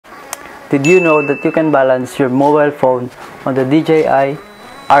Did you know that you can balance your mobile phone on the DJI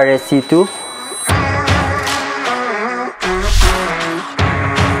RSC2?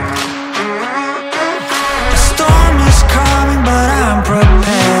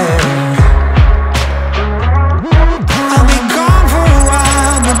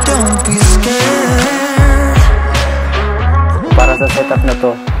 Para sa setup na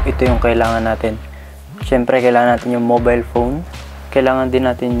to, ito yung kailangan natin. Siyempre, kailangan natin yung mobile phone. Kailangan din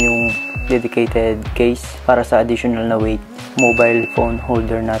natin yung dedicated case para sa additional na weight. Mobile phone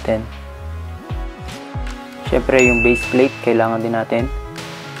holder natin. Siyempre, yung base plate, kailangan din natin.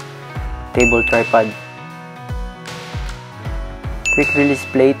 Table tripod. Quick release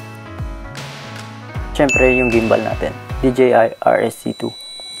plate. Siyempre, yung gimbal natin. DJI RSC2.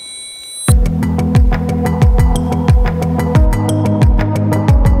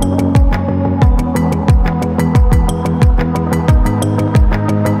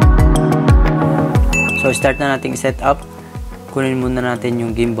 So, start na natin i-set up. Kunin muna natin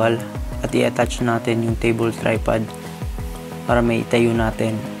yung gimbal at i-attach natin yung table tripod para may itayo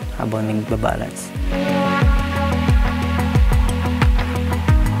natin habang nagbabalance.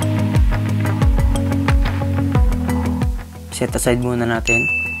 Set aside muna natin.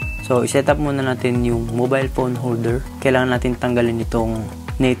 So, i-set up muna natin yung mobile phone holder. Kailangan natin tanggalin itong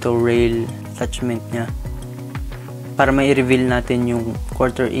NATO rail attachment niya para may i-reveal natin yung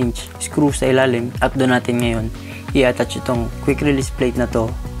 1/4 inch screw sa ilalim at doon natin ngayon i-attach itong quick release plate na to.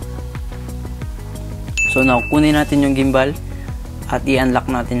 So now, kunin natin yung gimbal at i-unlock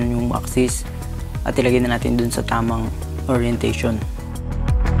natin yung axis at ilagay na natin dun sa tamang orientation.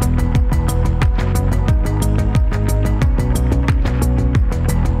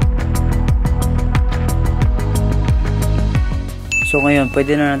 So ngayon,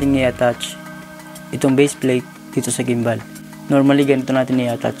 pwede na natin i-attach itong base plate dito sa gimbal. Normally, ganito natin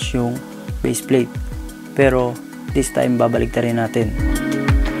i-attach yung base plate. Pero, this time, babaligtarin natin.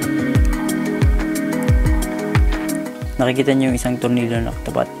 Nakikita nyo yung isang tornilyo na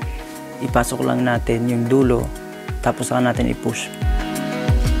nakatapat. Ipasok lang natin yung dulo, tapos saka natin i-push.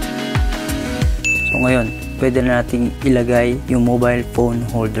 So ngayon, pwede na natin ilagay yung mobile phone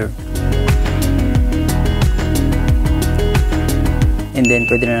holder. And then,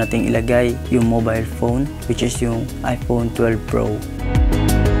 pwede na natin ilagay yung mobile phone, which is yung iPhone 12 Pro.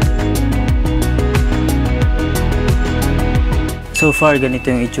 So far,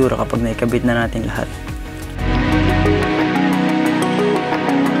 ganito yung itsura kapag naikabit na natin lahat.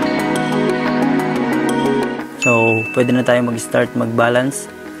 So, pwede na tayo mag-start mag-balance.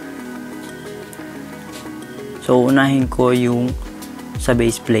 So, unahin ko yung sa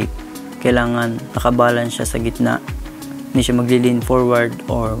base plate. Kailangan nakabalance siya sa gitna. Hindi siya magli-lean forward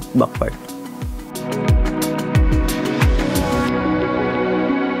or backward.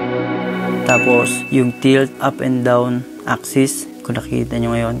 Tapos, yung tilt up and down axis, kung nakikita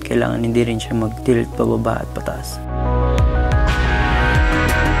nyo ngayon, kailangan hindi rin siya mag-tilt pababa at pataas.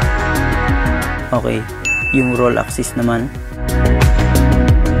 Okay, yung roll axis naman.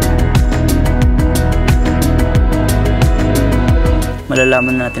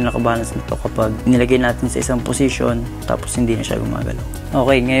 Malalaman natin nakabalance nito kapag nilagay natin sa isang position tapos hindi na siya gumagalaw.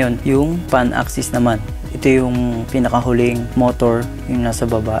 Okay, ngayon, yung pan axis naman. Ito yung pinakahuling motor, yung nasa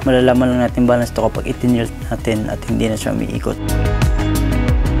baba. Malalaman lang natin balance ito kapag itinilt natin at hindi na siya umiikot.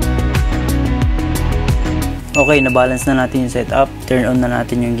 Okay, na-balance na natin yung setup. Turn on na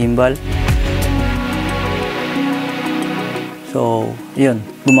natin yung gimbal. So, yun.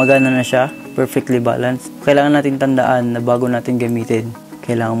 Gumagana na siya. Perfectly balanced. Kailangan natin tandaan na bago natin gamitin,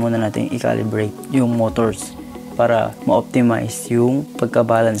 kailangan muna natin i-calibrate yung motors para ma-optimize yung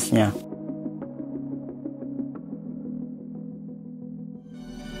pagka-balance niya.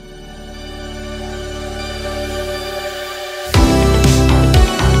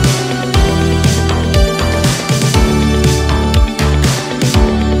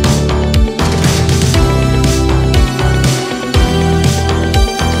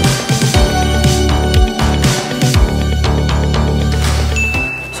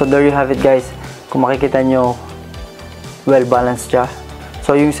 So there you have it guys. Kung makikita nyo, well balanced siya.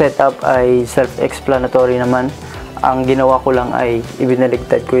 So yung setup ay self-explanatory naman. Ang ginawa ko lang ay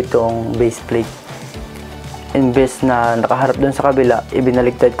ibinaligtad ko itong base plate. Imbes na nakaharap dun sa kabila,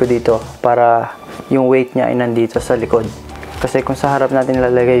 ibinaligtad ko dito para yung weight niya ay nandito sa likod. Kasi kung sa harap natin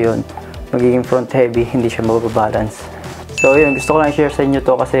lalagay yun, magiging front heavy, hindi siya mababalance. So yun, gusto ko lang i-share sa inyo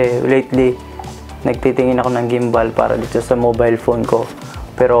to kasi lately nagtitingin ako ng gimbal para dito sa mobile phone ko.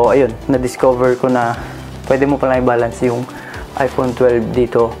 Pero ayun, na-discover ko na pwede mo palang i-balance yung iPhone 12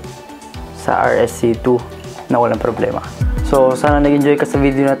 dito sa RSC2 na walang problema. So sana nag-enjoy ka sa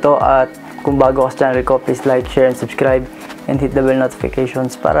video na to, at kung bago ka sa channel ko, please like, share, and subscribe, and hit the bell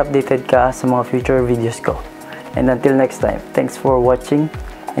notifications para updated ka sa mga future videos ko. And until next time, thanks for watching,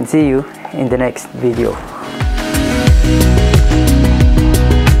 and see you in the next video.